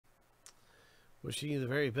Wishing you the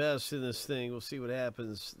very best in this thing. We'll see what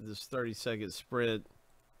happens. This 30-second sprint.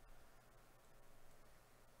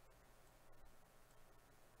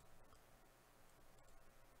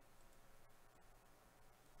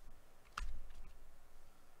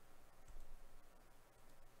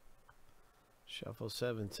 Shuffle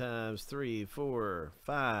 7 times. 3, 4,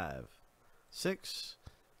 5, 6.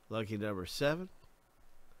 Lucky number 7.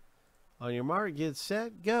 On your mark, get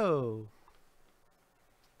set, go.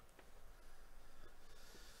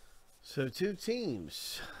 So 2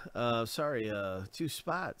 teams, two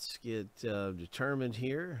spots get determined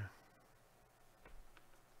here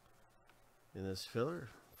in this filler.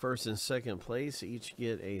 First and second place each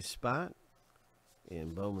get a spot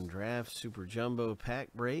in Bowman Draft Super Jumbo Pack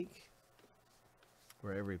Break,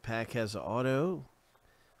 where every pack has an auto.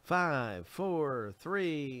 5, 4,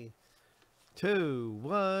 3, 2,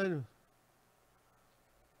 1.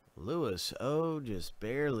 Lewis O just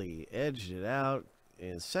barely edged it out.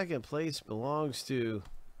 And second place belongs to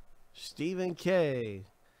Stephen K.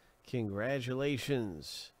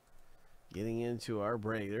 Congratulations. Getting into our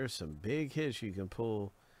break. There's some big hits you can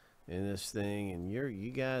pull in this thing. And you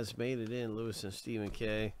guys made it in, Lewis and Stephen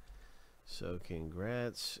K. So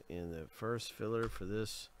congrats in the first filler for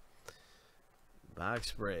this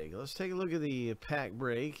box break. Let's take a look at the pack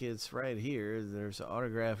break. It's right here. There's an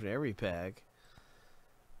autograph in every pack.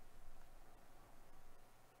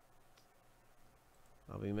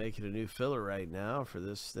 I'll be making a new filler right now for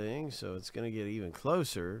this thing, so it's going to get even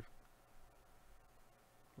closer.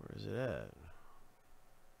 Where is it at?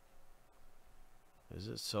 Is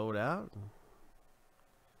it sold out?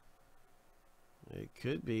 It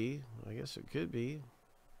could be. I guess it could be.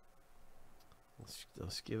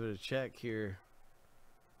 Let's give it a check here.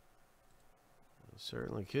 It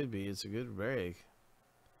certainly could be. It's a good break.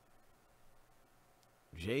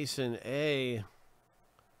 Jason A.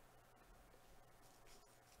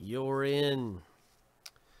 You're in.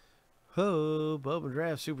 Ho, Bowman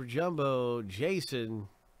Draft Super Jumbo. Jason,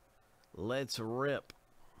 let's rip.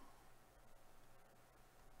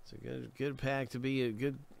 It's a good pack to be, a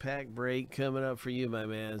good pack break coming up for you, my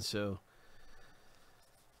man. So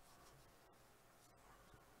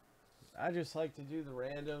I just like to do the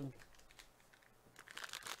random.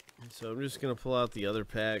 So I'm just going to pull out the other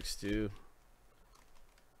packs too.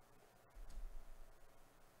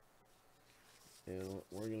 And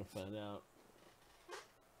we're going to find out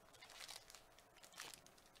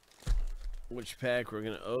which pack we're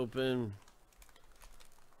going to open.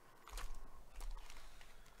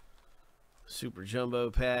 Super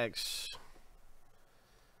Jumbo packs.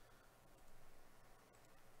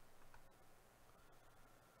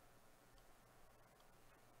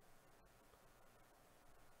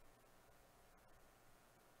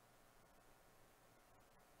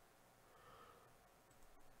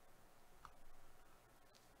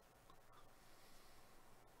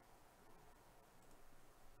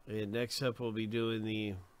 And next up, we'll be doing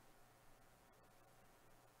the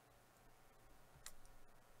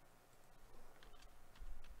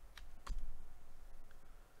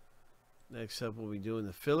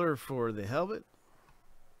filler for the helmet.